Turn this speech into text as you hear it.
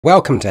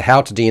Welcome to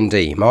How to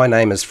D&D. My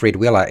name is Fred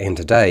Weller and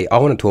today I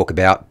want to talk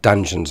about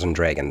Dungeons and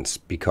Dragons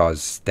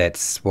because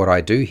that's what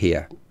I do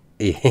here.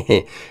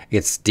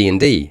 It's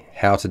D&D,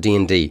 How to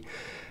D&D.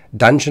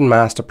 Dungeon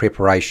Master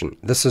Preparation.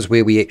 This is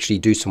where we actually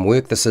do some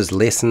work. This is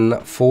lesson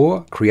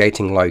 4,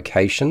 creating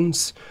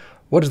locations.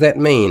 What does that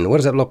mean? What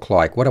does it look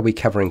like? What are we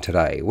covering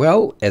today?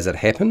 Well, as it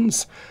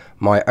happens,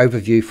 my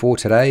overview for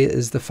today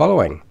is the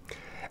following.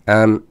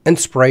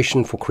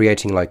 Inspiration for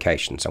creating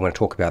locations. I'm going to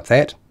talk about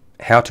that.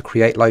 How to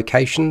create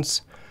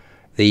locations,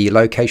 the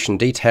location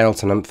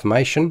details and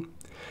information,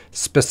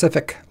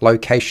 specific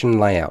location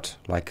layout.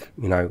 Like,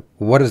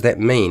 what does that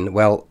mean?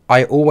 Well,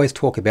 I always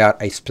talk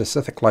about a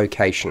specific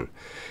location.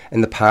 In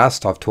the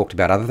past, I've talked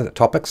about other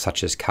topics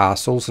such as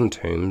castles and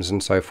tombs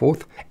and so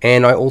forth.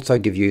 And I also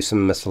give you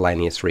some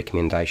miscellaneous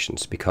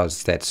recommendations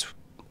because that's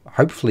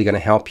hopefully going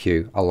to help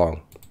you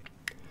along.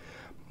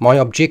 My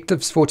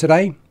objectives for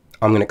today.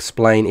 I'm going to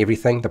explain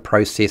everything, the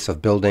process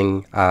of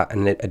building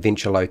an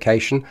adventure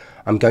location.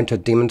 I'm going to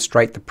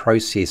demonstrate the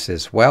process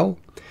as well,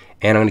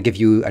 and I'm going to give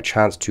you a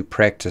chance to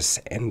practice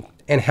and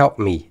help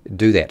me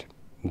do that.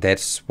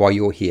 That's why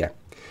you're here.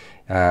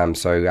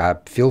 So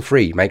feel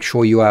free, make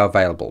sure you are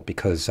available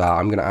because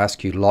I'm going to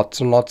ask you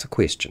lots and lots of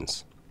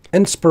questions.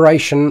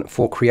 Inspiration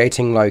for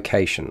creating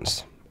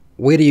locations.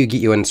 Where do you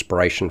get your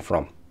inspiration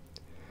from?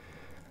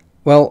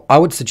 Well, I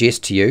would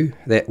suggest to you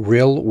that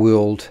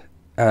real-world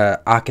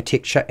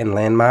architecture and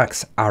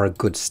landmarks are a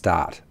good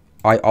start.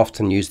 I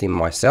often use them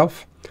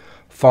myself.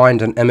 Find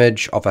an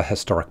image of a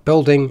historic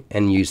building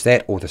and use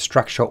that or the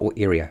structure or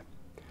area.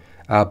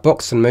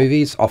 Books and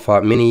movies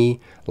offer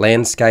many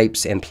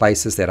landscapes and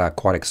places that are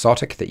quite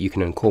exotic that you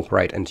can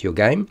incorporate into your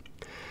game.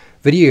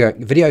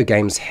 Video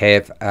games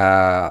have,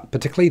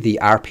 particularly the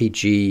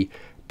RPG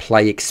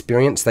play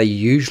experience, they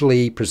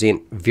usually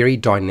present very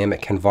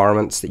dynamic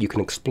environments that you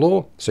can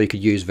explore, so you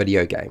could use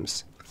video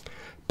games.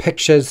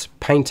 Pictures,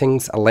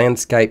 paintings, a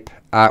landscape,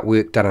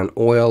 artwork done in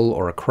oil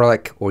or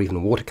acrylic or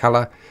even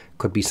watercolor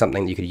could be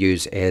something that you could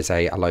use as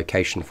a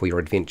location for your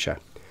adventure.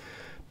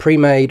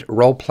 Pre-made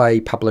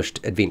role-play published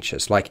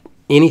adventures, like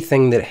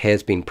anything that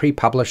has been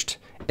pre-published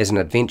as an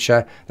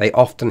adventure, they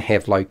often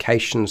have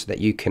locations that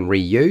you can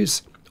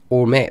reuse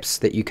or maps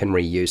that you can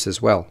reuse as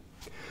well.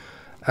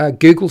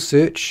 Google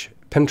search,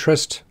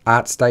 Pinterest,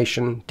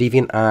 ArtStation,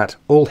 DeviantArt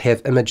all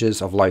have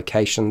images of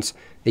locations.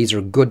 These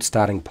are good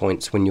starting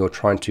points when you're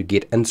trying to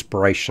get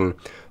inspiration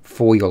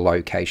for your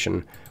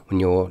location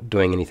when you're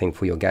doing anything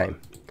for your game.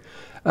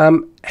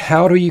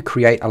 How do you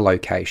create a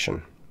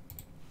location?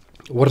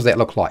 What does that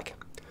look like?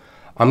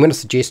 I'm going to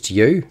suggest to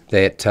you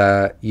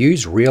that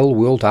use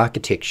real-world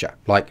architecture,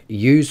 like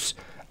use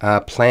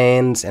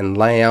plans and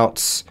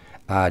layouts,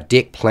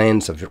 deck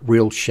plans of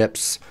real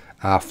ships,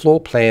 floor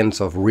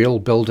plans of real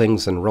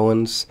buildings and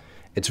ruins.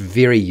 It's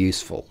very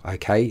useful,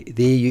 okay?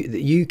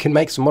 You can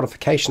make some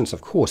modifications,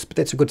 of course, but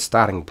that's a good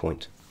starting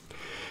point.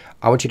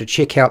 I want you to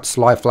check out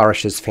Sly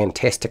Flourish's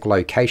fantastic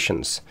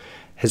locations.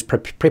 His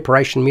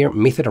preparation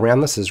method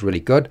around this is really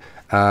good.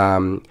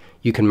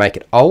 You can make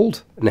it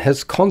old, and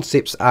his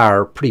concepts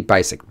are pretty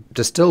basic.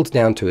 Distilled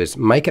down to is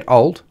make it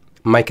old,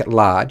 make it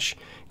large,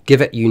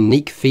 give it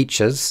unique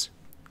features,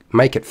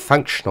 make it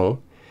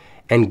functional,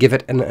 and give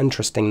it an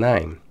interesting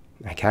name,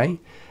 okay?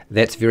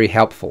 That's very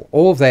helpful.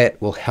 All of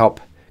that will help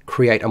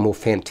create a more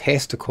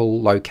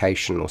fantastical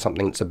location or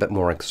something that's a bit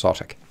more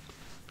exotic.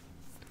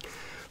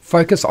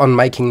 Focus on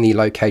making the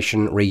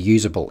location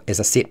reusable as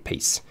a set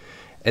piece.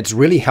 It's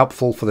really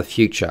helpful for the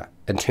future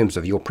in terms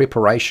of your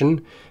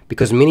preparation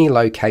because many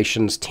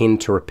locations tend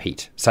to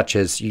repeat, such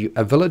as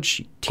a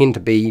village tend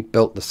to be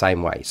built the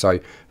same way. So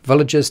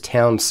villages,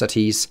 towns,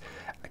 cities,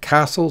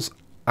 castles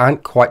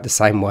aren't quite the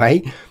same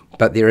way,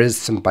 but there is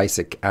some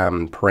basic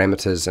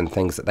parameters and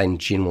things that they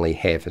generally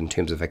have in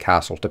terms of a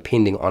castle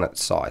depending on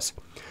its size.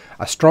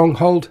 A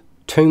stronghold,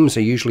 tombs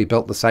are usually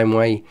built the same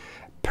way.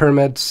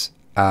 Pyramids,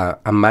 a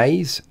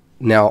maze.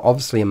 Now,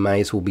 obviously, a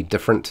maze will be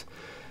different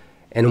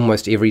in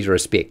almost every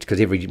respect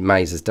because every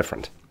maze is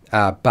different.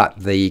 But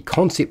the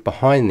concept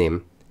behind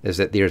them is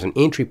that there is an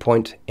entry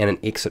point and an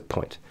exit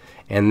point,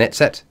 and that's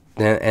it.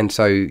 And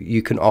so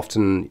you can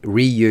often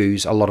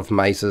reuse a lot of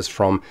mazes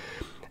from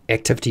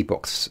activity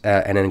books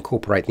and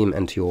incorporate them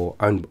into your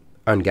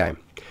own game.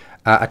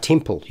 A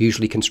temple,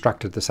 usually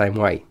constructed the same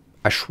way.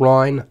 A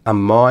shrine, a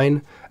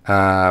mine.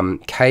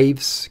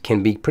 Caves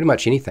can be pretty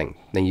much anything.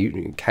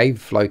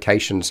 Cave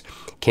locations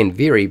can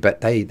vary,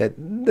 but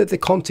the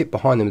concept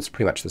behind them is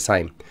pretty much the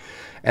same.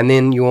 And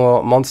then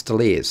your monster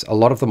lairs. A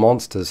lot of the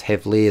monsters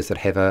have lairs that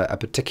have a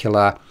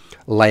particular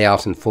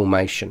layout and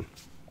formation.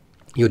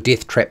 Your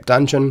death trap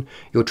dungeon,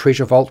 your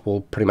treasure vault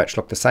will pretty much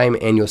look the same,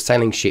 and your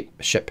sailing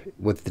ship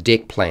with the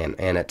deck plan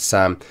and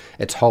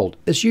its hold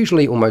is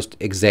usually almost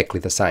exactly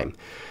the same.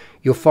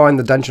 You'll find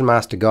the Dungeon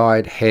Master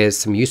Guide has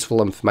some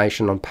useful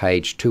information on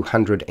page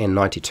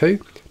 292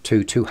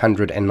 to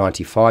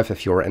 295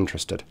 if you're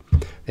interested.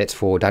 That's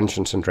for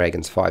Dungeons &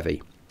 Dragons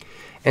 5e.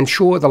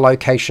 Ensure the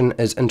location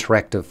is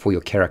interactive for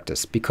your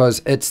characters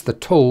because it's the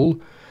tool,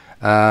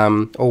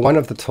 or one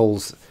of the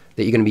tools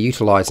that you're going to be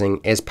utilizing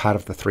as part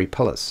of the 3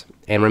 pillars.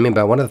 And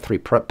remember, one of the 3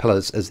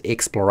 pillars is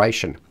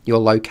exploration. Your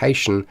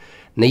location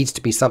needs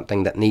to be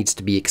something that needs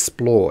to be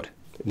explored.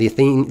 There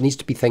needs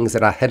to be things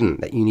that are hidden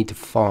that you need to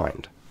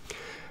find.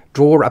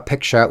 Draw a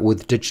picture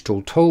with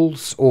digital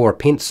tools or a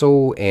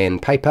pencil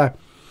and paper.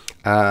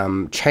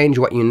 Change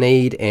what you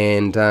need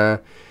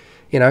and,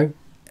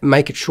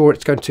 make it sure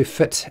it's going to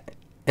fit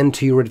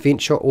into your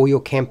adventure or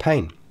your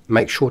campaign.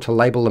 Make sure to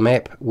label the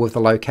map with the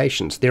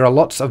locations. There are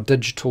lots of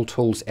digital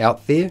tools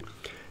out there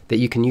that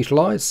you can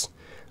utilize.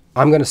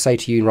 I'm going to say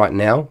to you right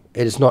now,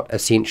 it is not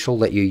essential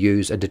that you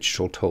use a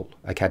digital tool.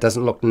 Okay, it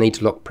doesn't need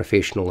to look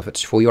professional. If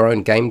it's for your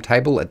own game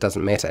table, it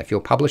doesn't matter. If you're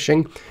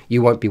publishing,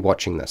 you won't be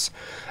watching this.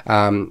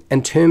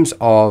 In terms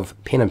of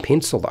pen and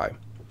pencil, though,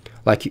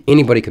 like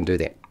anybody can do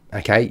that.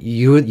 Okay,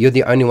 you're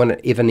the only one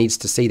that ever needs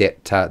to see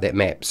that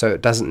map, so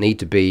it doesn't need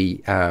to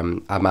be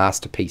a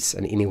masterpiece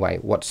in any way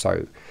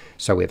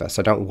whatsoever.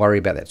 So don't worry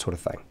about that sort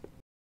of thing.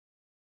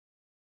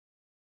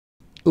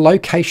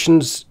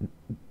 Locations,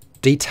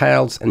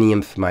 details, and the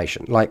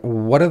information. Like,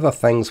 what are the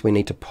things we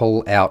need to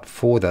pull out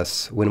for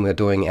this when we're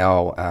doing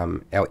our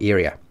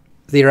area?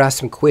 There are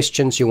some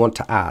questions you want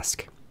to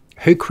ask.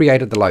 Who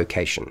created the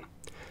location?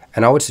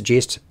 And I would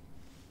suggest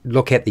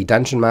look at the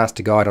Dungeon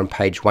Master Guide on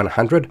page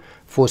 100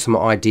 for some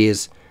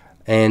ideas,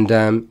 and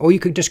or you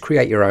could just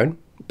create your own,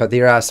 but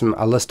there are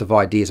a list of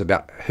ideas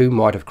about who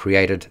might have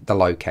created the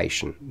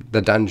location,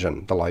 the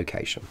dungeon, the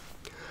location.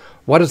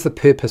 What is the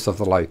purpose of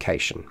the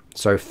location?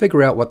 So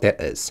figure out what that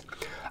is.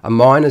 A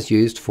mine is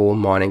used for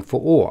mining for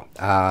ore.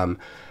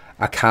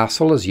 A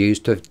castle is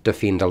used to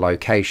defend a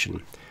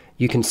location.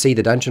 You can see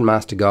the Dungeon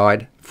Master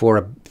Guide for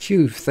a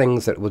few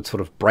things that would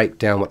sort of break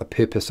down what the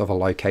purpose of a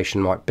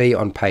location might be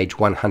on page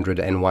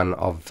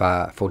 101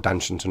 for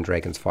Dungeons and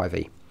Dragons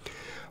 5e.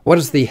 What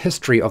is the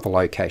history of the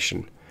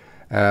location?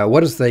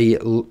 Why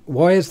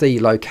is the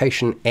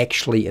location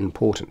actually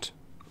important?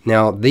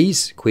 Now,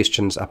 these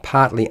questions are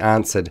partly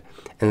answered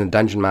in the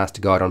Dungeon Master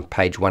Guide on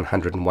page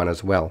 101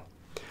 as well.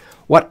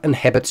 What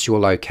inhabits your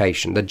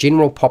location? The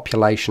general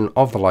population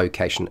of the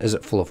location. Is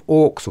it full of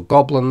orcs or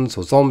goblins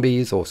or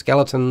zombies or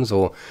skeletons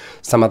or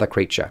some other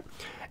creature?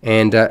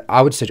 And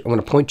I'm going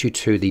to point you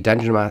to the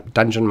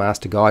Dungeon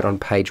Master Guide on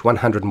page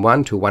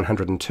 101 to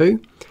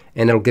 102,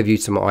 and it'll give you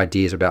some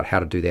ideas about how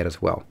to do that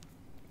as well.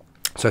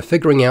 So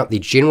figuring out the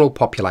general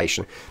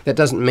population. That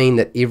doesn't mean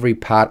that every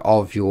part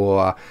of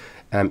your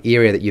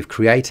area that you've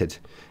created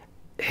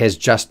has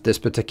just this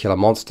particular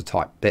monster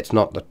type. That's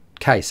not the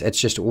case. It's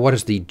just what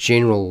is the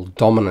general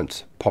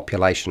dominant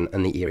population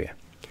in the area.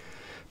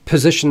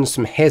 Position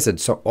some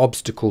hazards or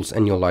obstacles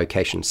in your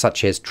location,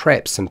 such as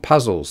traps and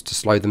puzzles to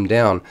slow them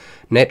down.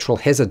 Natural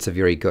hazards are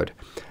very good.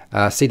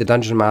 See the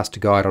Dungeon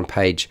Master Guide on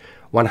page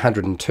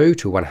 102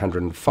 to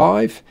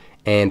 105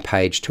 and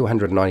page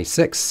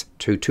 296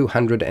 to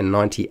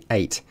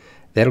 298.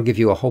 That'll give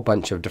you a whole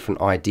bunch of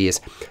different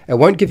ideas. It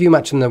won't give you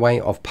much in the way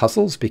of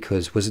puzzles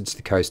because Wizards of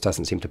the Coast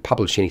doesn't seem to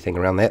publish anything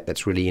around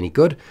that's really any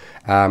good.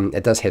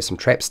 It does have some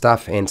trap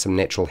stuff and some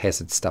natural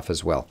hazard stuff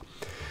as well.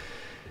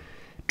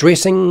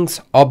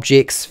 Dressings,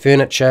 objects,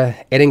 furniture,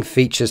 adding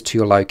features to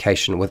your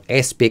location with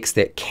aspects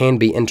that can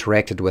be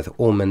interacted with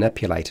or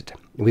manipulated.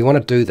 We want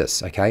to do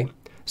this, okay,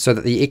 so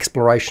that the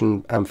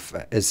exploration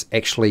is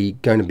actually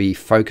going to be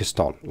focused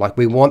on. Like,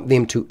 we want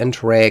them to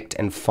interact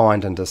and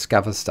find and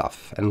discover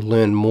stuff and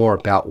learn more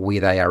about where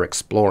they are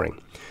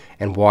exploring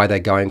and why they're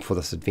going for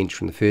this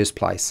adventure in the first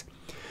place.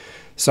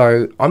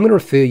 So I'm going to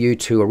refer you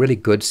to a really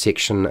good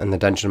section in the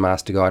Dungeon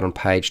Master Guide on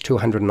page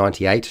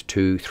 298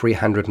 to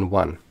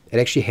 301. It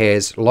actually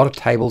has a lot of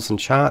tables and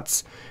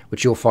charts,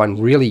 which you'll find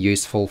really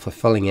useful for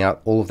filling out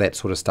all of that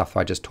sort of stuff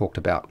I just talked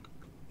about.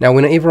 Now,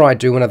 whenever I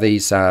do one of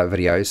these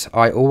videos,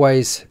 I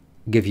always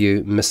give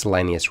you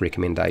miscellaneous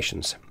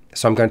recommendations.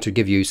 So I'm going to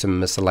give you some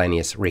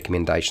miscellaneous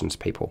recommendations,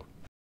 people.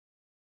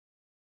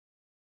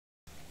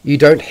 You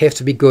don't have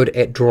to be good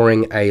at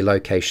drawing a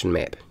location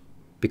map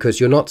because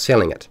you're not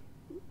selling it.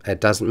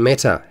 It doesn't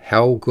matter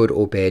how good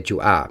or bad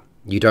you are.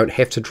 You don't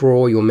have to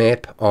draw your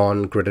map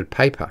on gridded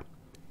paper.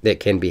 That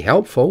can be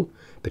helpful,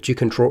 but you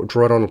can draw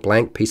it on a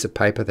blank piece of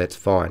paper, that's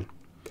fine.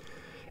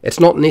 It's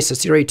not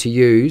necessary to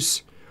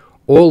use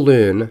or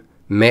learn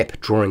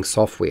map drawing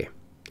software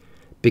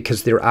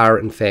because there are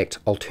in fact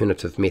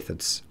alternative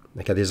methods.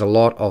 Okay, there's a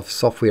lot of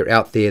software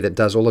out there that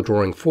does all the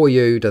drawing for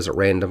you, does it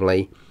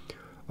randomly,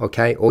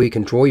 okay, or you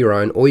can draw your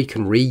own, or you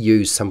can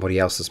reuse somebody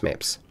else's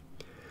maps.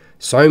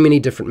 So many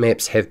different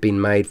maps have been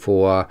made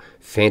for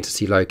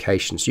fantasy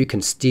locations. You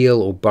can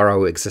steal or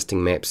borrow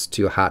existing maps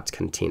to your heart's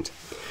content.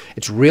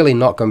 It's really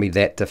not going to be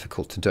that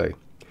difficult to do.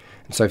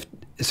 And so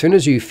as soon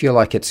as you feel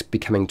like it's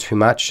becoming too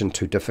much and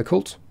too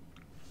difficult,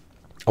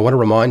 I want to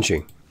remind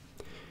you,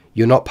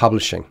 you're not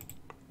publishing.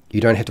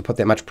 You don't have to put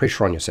that much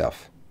pressure on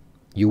yourself.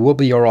 You will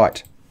be all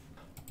right.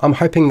 I'm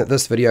hoping that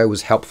this video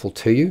was helpful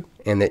to you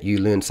and that you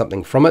learned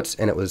something from it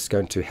and it was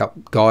going to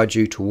help guide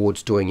you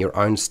towards doing your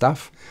own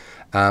stuff.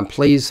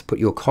 Please put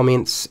your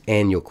comments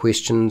and your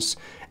questions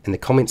in the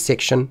comments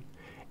section.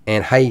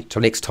 And hey,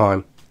 till next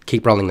time,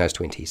 keep rolling those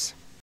 20s.